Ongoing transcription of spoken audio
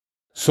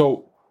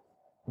So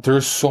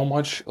there's so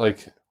much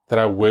like that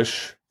I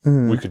wish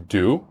we could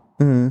do,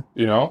 you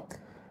know,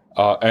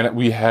 and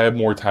we had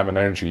more time and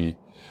energy.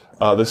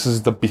 This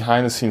is the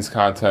behind the scenes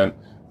content.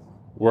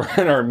 We're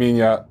in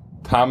Armenia.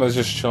 Tom is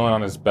just chilling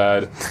on his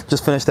bed.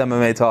 Just finished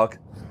MMA talk.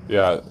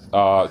 Yeah.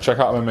 Check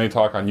out MMA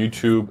talk on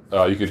YouTube.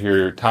 You could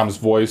hear Tom's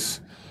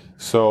voice.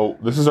 So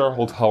this is our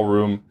hotel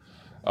room.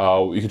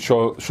 You can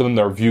show them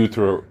their view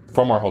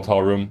from our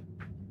hotel room.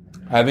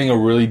 Having a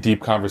really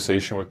deep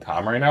conversation with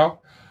Tom right now.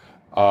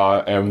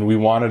 And we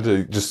wanted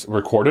to just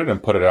record it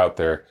and put it out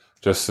there,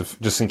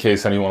 just in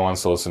case anyone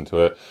wants to listen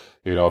to it.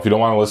 You know, if you don't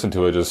want to listen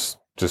to it, just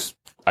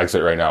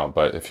exit right now.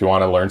 But if you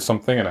want to learn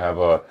something and have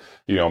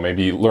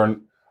maybe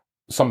learn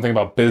something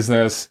about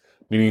business,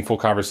 meaningful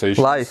conversations,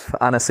 life,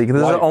 honestly, this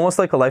is almost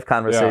like a life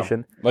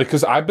conversation. Yeah. Like,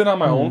 because I've been on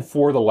my own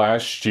for the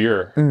last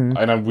year,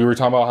 and we were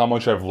talking about how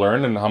much I've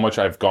learned and how much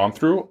I've gone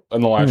through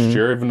in the last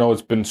year, even though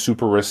it's been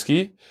super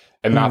risky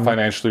and not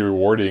financially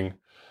rewarding.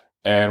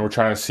 And we're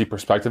trying to see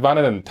perspective on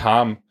it. And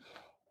Tom's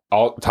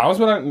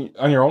been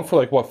on your own for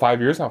like, 5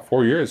 years now?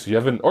 4 years. You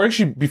haven't, or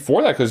actually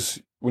before that,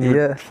 because when you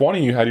were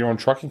 20, you had your own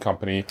trucking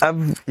company.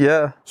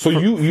 So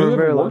you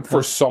have worked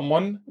for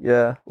someone,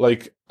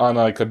 like on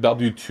like a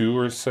W-2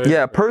 or say.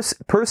 Yeah,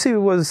 Percy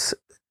was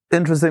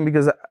interesting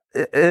because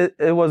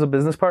it was a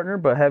business partner,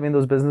 but having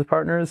those business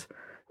partners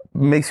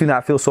makes you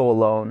not feel so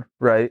alone,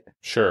 right?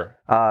 Sure.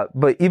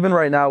 But even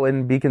right now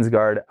in Beacon's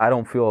Guard, I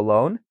don't feel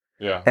alone.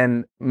 Yeah.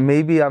 And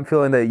maybe I'm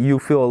feeling that you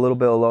feel a little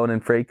bit alone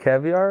in Freight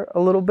Caviar a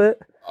little bit.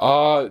 Do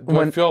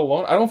I feel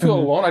alone? I don't feel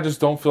alone. I just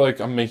don't feel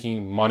like I'm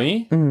making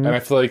money. And I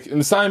feel like,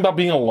 and it's not about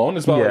being alone.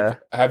 It's about like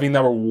having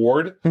that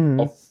reward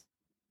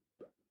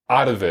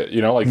out of it,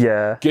 you know, like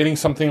getting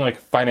something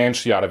like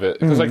financially out of it.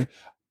 Because like,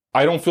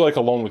 I don't feel like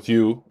alone with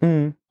you.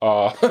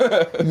 I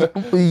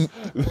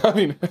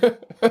mean,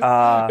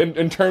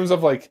 in terms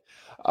of like,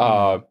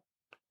 the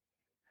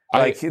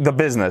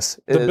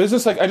business.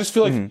 Like, I just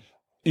feel like,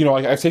 you know,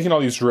 like I've taken all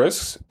these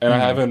risks and I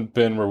haven't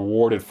been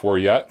rewarded for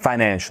yet.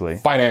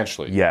 Financially.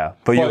 Yeah.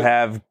 But you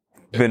have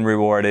been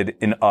rewarded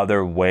in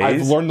other ways.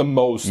 I've learned the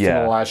most in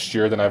the last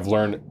year than I've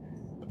learned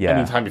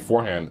any time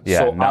beforehand. Yeah,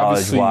 so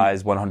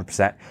knowledge-wise,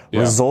 100%.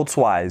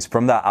 Results-wise,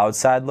 from the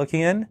outside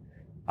looking in,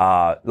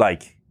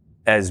 like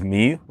as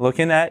me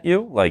looking at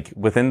you, like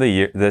within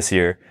this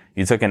year,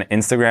 you took an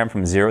Instagram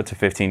from 0 to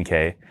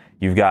 15K.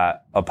 You've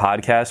got a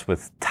podcast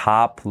with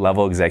top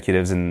level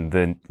executives in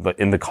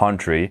the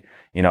country,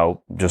 you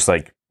know, just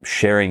like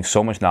sharing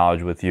so much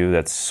knowledge with you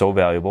that's so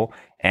valuable,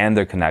 and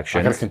their connections.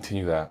 I gotta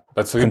continue that.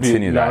 That's gonna be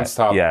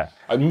nonstop. Yeah.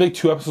 I make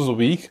 2 episodes a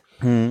week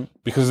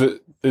because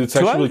it's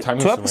actually really time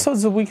consuming. 2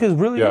 episodes a week is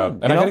really good.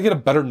 And I gotta get a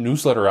better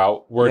newsletter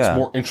out where it's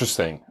more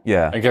interesting.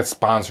 Yeah. And get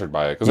sponsored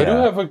by it. Because I do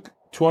have like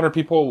 200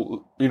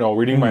 people, you know,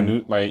 reading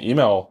my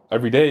email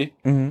every day.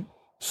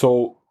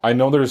 So I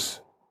know there's,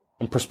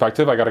 in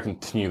perspective, I gotta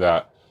continue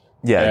that.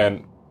 Yeah.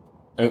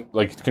 And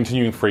like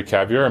continuing Freight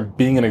Caviar and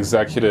being an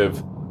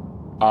executive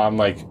on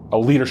like a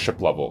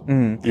leadership level,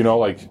 you know,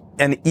 like,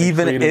 and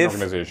even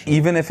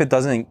if it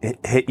doesn't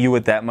hit you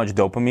with that much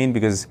dopamine,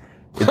 because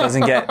it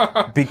doesn't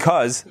get,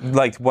 because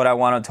like what I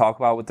want to talk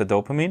about with the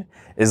dopamine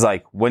is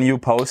like when you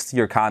post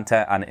your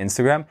content on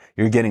Instagram,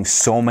 you're getting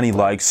so many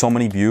likes, so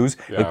many views,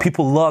 like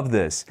people love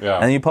this.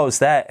 And then you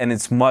post that and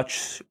it's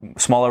much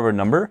smaller of a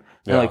number.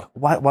 You're like,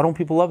 why don't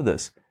people love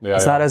this?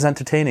 It's not as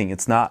entertaining.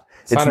 It's not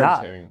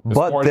entertaining. It's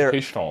but more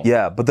educational.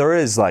 Yeah, but there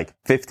is like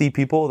 50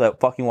 people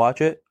that fucking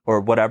watch it, or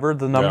whatever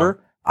the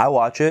number. I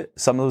watch it,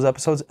 some of those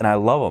episodes, and I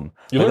love them.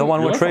 Like the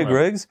one with Trey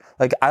Griggs,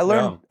 like I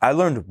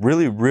learned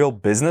really real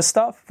business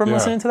stuff from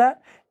listening to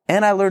that,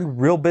 and I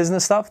learned real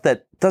business stuff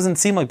that doesn't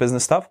seem like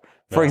business stuff.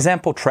 For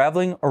example,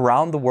 traveling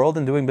around the world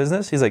and doing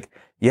business. He's like,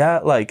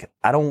 like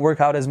I don't work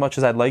out as much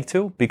as I'd like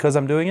to because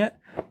I'm doing it,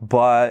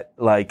 but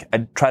like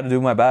I try to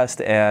do my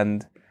best,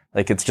 and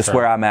like it's just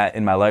where I'm at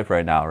in my life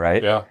right now,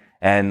 right? Yeah.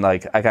 And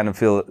like I kind of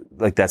feel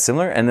like that's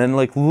similar. And then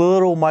like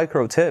little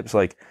micro tips,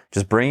 like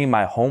just bringing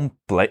my home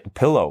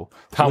pillow.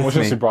 Tom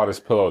wishes he brought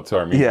his pillow to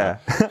Armenia.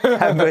 Yeah,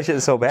 I wish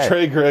it so bad.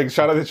 Trey Griggs,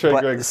 shout out to Trey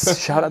Griggs.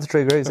 Shout out to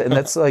Trey Griggs, and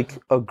that's like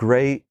a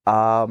great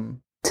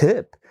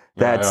tip.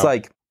 That's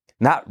like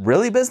not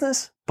really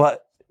business,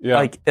 but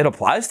like it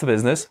applies to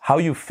business. How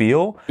you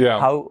feel,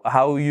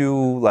 how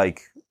you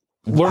like,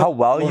 how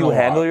well you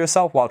handle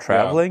yourself while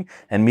traveling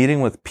and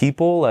meeting with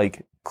people,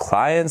 like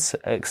clients,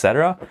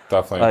 etc.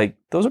 Definitely. Like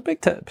those are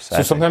big tips.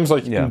 So sometimes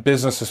like in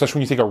business, especially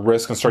when you take a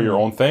risk and start your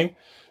own thing,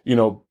 you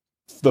know,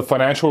 the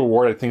financial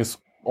reward I think is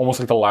almost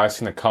like the last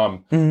thing to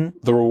come.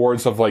 The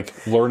rewards of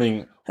like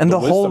learning. And the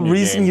whole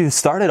reason you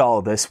started all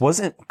of this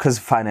wasn't because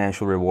of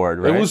financial reward,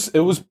 right? It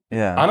was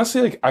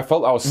honestly like I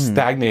felt I was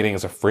stagnating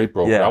as a freight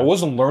broker. I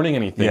wasn't learning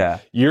anything.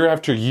 Year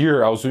after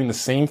year I was doing the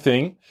same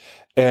thing.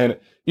 And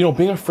you know,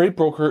 being a freight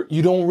broker,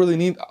 you don't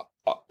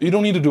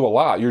need to do a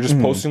lot. You're just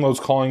posting loads,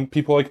 calling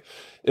people. Like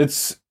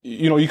it's,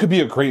 you know, you could be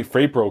a great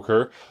freight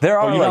broker. There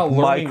are like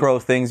micro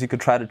things you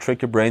could try to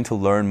trick your brain to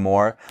learn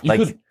more.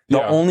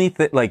 The only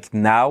thing, like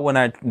now when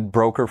I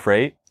broker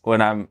freight, when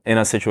I'm in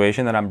a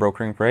situation that I'm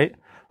brokering freight,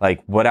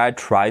 like what I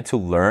try to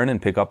learn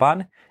and pick up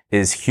on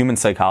is human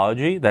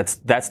psychology. That's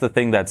the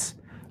thing that's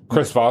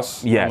Chris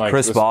Voss. Yeah, like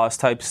Chris Voss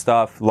type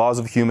stuff, laws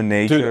of human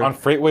nature. Dude, on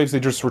Freightwaves, they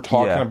just were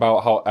talking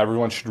about how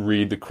everyone should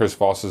read the Chris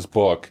Voss's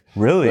book.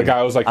 Really? The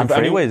guy was like, on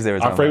Freightwaves, they were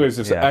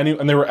talking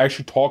and they were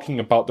actually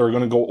talking about they were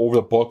going to go over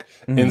the book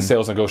in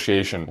sales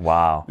negotiation.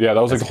 Wow. Yeah,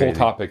 that was like the whole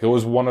topic. It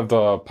was one of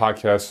the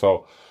podcasts.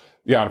 So,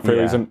 yeah, on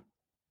Freightwaves.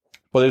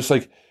 But it's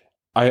like,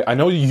 I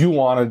know you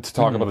wanted to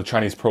talk about the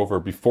Chinese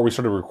proverb before we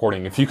started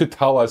recording. If you could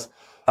tell us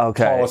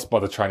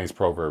about the Chinese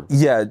proverb.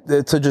 Yeah,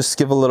 to just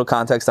give a little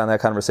context on that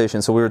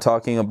conversation. So we were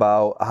talking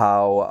about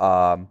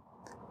how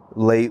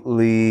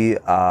lately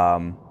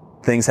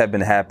things have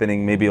been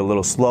happening maybe a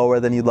little slower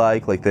than you'd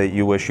like that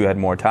you wish you had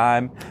more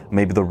time.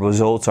 Maybe the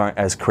results aren't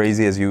as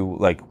crazy as you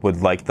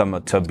would like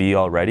them to be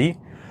already.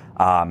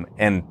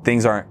 And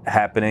things aren't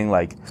happening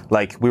like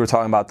we were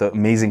talking about the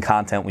amazing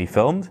content we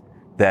filmed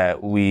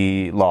that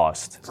we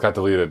lost. It's got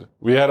deleted.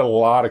 We had a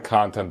lot of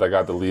content that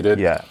got deleted.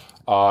 Yeah.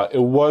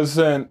 It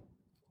wasn't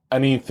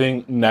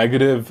anything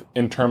negative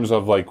in terms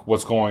of like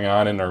what's going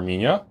on in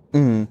Armenia.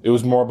 It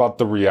was more about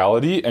the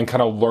reality and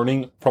kind of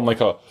learning from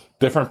like a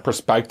different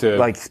perspective.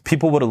 Like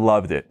people would have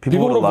loved it. People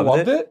would have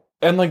loved it.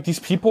 And like these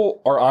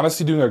people are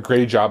honestly doing a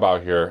great job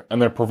out here,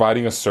 and they're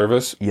providing a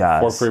service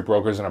for freight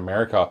brokers in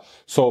America.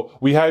 So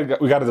we got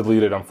it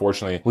deleted,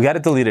 unfortunately. We got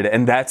it deleted,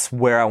 and that's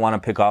where I want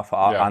to pick off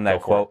on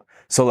that quote.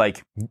 So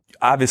like,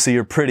 obviously,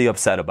 you're pretty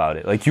upset about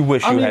it. Like you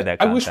wish you had that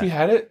content. I wish we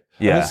had it.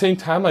 Yeah. At the same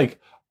time, like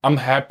I'm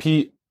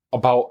happy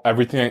about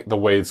everything the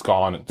way it's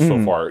gone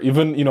so far.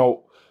 Even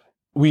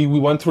we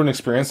went through an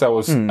experience that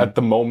was at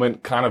the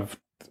moment kind of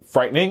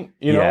frightening,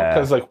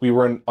 because like we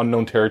were in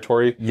unknown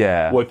territory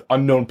with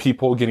unknown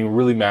people getting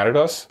really mad at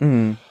us.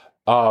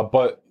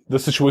 But the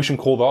situation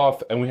cooled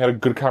off and we had a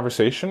good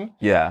conversation.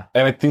 Yeah.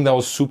 And I think that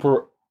was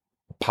super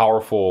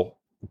powerful.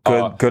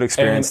 Good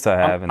experience to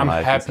have in life.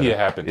 I'm happy it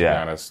happened, to be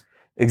honest.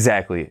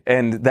 Exactly.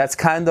 And that's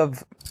kind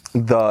of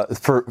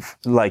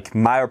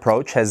my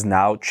approach has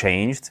now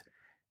changed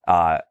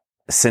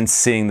since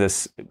seeing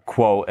this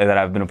quote that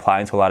I've been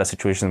applying to a lot of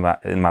situations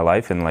in my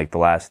life in like the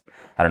last,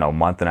 I don't know,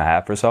 month and a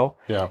half or so.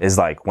 Yeah. Is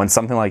like when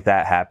something like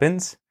that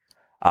happens,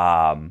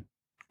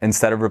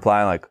 instead of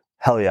replying like,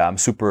 hell yeah, I'm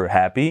super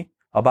happy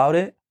about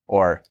it,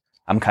 or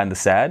I'm kind of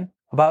sad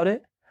about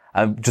it,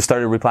 I just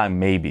started replying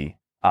maybe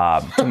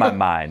to my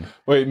mind.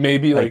 Wait,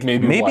 maybe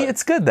maybe what?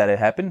 It's good that it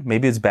happened.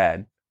 Maybe it's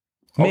bad.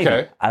 Maybe.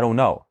 Okay. I don't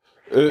know.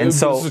 And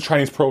so this is a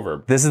Chinese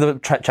proverb. This is the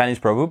Chinese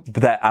proverb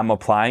that I'm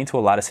applying to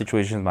a lot of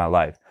situations in my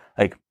life.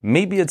 Like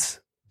maybe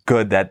it's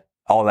good that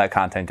all that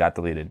content got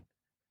deleted.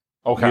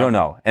 Okay. You don't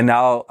know. And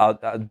now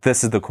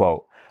this is the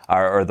quote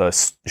or the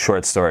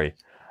short story.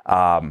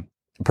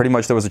 Pretty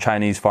much there was a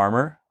Chinese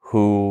farmer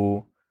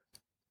who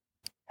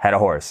had a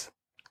horse.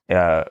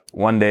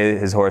 One day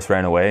his horse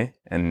ran away,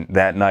 and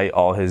that night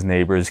all his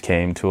neighbors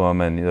came to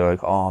him and they're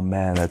like, oh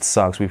man, that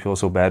sucks. We feel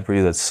so bad for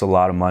you. That's a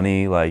lot of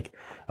money. Like,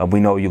 we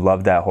know you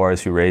love that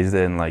horse. You raised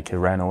it and like it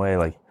ran away.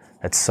 Like,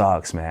 that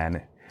sucks,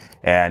 man.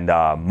 And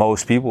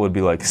most people would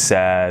be like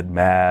sad,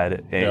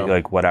 mad,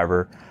 like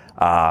whatever.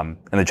 And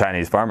the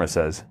Chinese farmer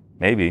says,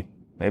 maybe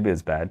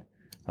it's bad.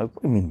 Like,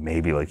 what do you mean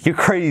maybe? Like, you're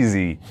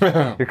crazy.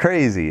 You're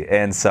crazy.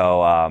 And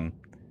so,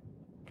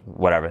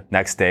 whatever.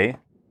 Next day,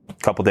 a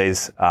couple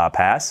days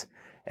pass,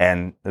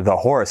 and the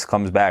horse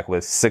comes back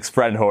with 6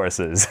 friend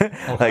horses.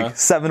 Like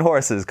 7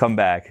 horses come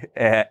back,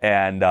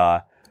 and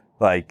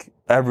like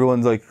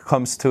everyone's like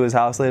comes to his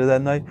house later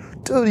that night.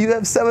 Dude, you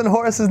have 7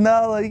 horses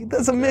now. Like,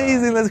 that's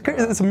amazing. That's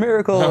crazy. That's a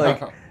miracle.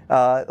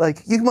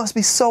 Like you must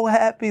be so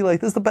happy. Like,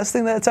 this is the best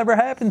thing that's ever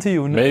happened to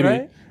you. Maybe.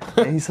 Right?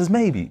 And he says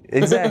maybe.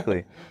 Exactly.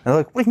 And they're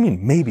like, what do you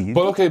mean maybe?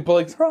 But like,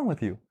 what's wrong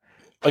with you?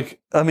 Like,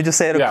 let me just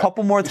say it a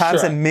couple more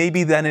times, and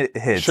maybe then it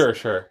hits.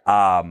 Sure.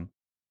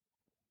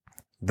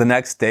 The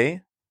next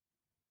day,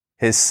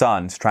 his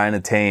son's trying to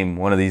tame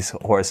one of these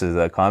horses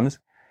that comes,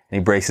 and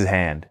he breaks his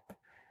hand.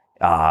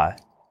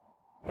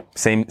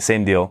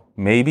 Same deal.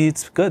 Maybe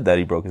it's good that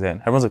he broke his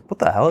hand. Everyone's like, what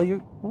the hell?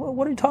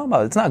 What are you talking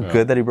about? It's not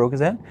good that he broke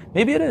his hand.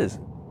 Maybe it is.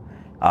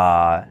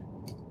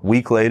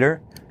 Week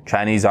later,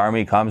 Chinese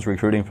army comes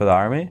recruiting for the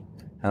army,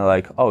 and they're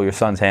like, oh, your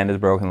son's hand is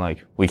broken.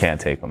 Like, we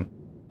can't take him.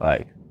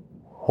 Like,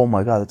 oh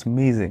my God, that's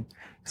amazing.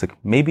 It's like,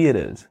 maybe it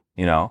is,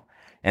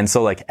 And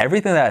so like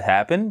everything that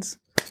happens,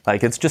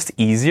 like it's just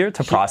easier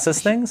to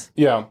process things.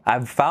 Yeah.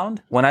 I've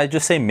found when I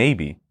just say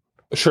maybe.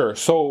 Sure.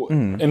 So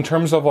in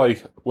terms of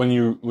like when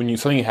you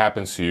something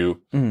happens to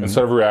you,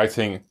 instead of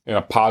reacting in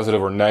a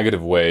positive or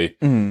negative way,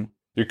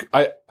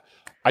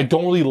 I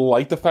don't really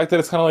like the fact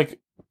that it's kind of like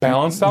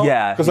balanced out.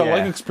 Yeah. Because I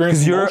like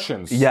experiencing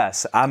emotions.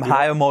 Yes. I'm a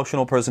high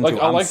emotional person too.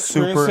 I like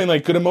experiencing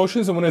like good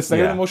emotions, and when it's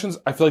negative emotions,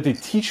 I feel like they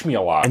teach me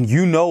a lot. And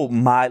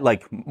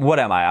what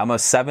am I? I'm a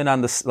 7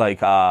 on this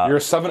You're a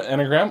 7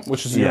 Enneagram,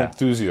 which is an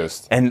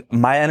enthusiast. And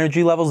my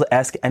energy levels,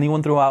 ask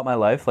anyone throughout my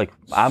life, like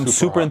I'm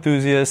super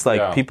enthusiast,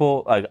 like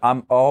people, like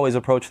I'm always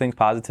approach things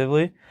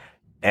positively.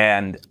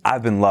 And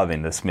I've been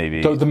loving this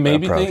maybe. The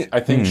maybe approach. Thing I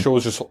think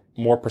shows just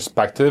more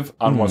perspective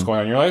on what's going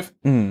on in your life.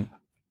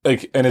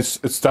 like, and it's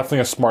definitely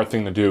a smart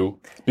thing to do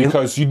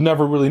because you'd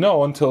never really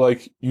know until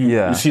like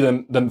you see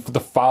then the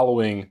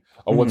following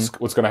of what's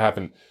going to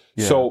happen.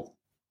 Yeah. So,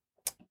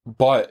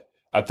 but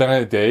at the end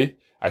of the day,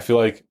 I feel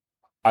like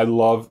I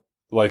love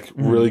like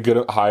really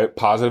good high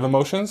positive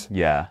emotions.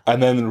 Yeah.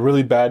 And then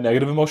really bad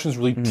negative emotions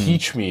really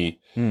teach me,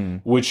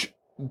 which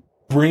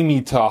bring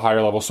me to a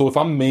higher level. So if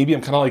I'm kind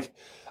of like,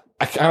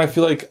 I kind of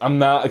feel like I'm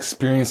not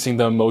experiencing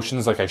the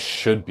emotions like I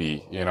should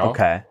be, you know?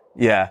 Okay.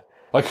 Yeah.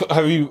 Like,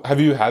 have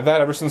you had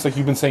that ever since, like,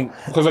 you've been saying,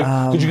 because,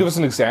 like, could you give us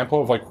an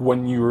example of, like,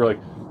 when you were,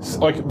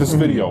 like this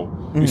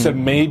video, you said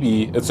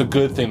maybe it's a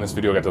good thing this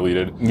video got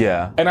deleted.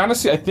 Yeah. And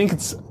honestly, I think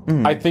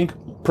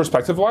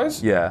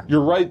perspective-wise,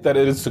 you're right that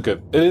it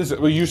is,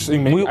 well, you're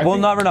saying maybe. We'll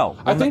never know.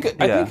 I think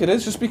it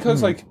is just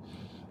because, like,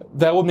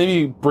 that will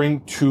maybe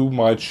bring too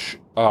much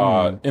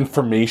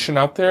information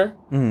out there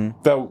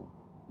that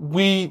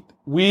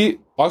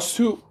us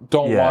two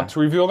don't want to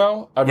reveal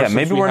now.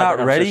 Maybe we're not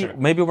ready.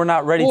 Maybe we're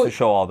not ready to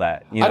show all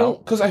that. You know? I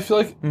don't, because I feel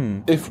like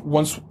if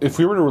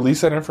we were to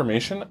release that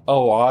information, a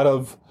lot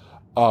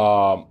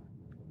of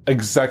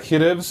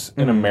executives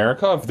in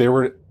America, if they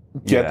were to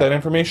get that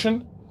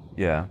information,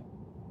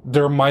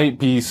 there might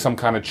be some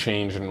kind of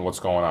change in what's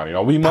going on. You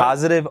know,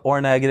 positive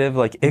or negative.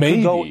 Like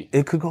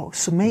it could go.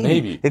 So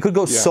maybe it could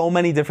go so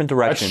many different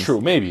directions. That's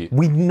true. Maybe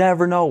we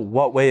never know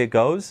what way it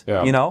goes.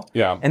 Yeah. You know.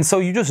 Yeah. And so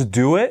you just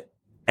do it.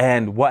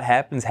 And what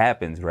happens,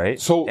 right?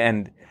 So,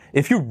 and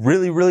if you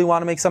really, really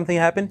want to make something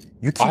happen,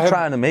 you keep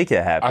trying to make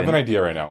it happen. I have an idea right now.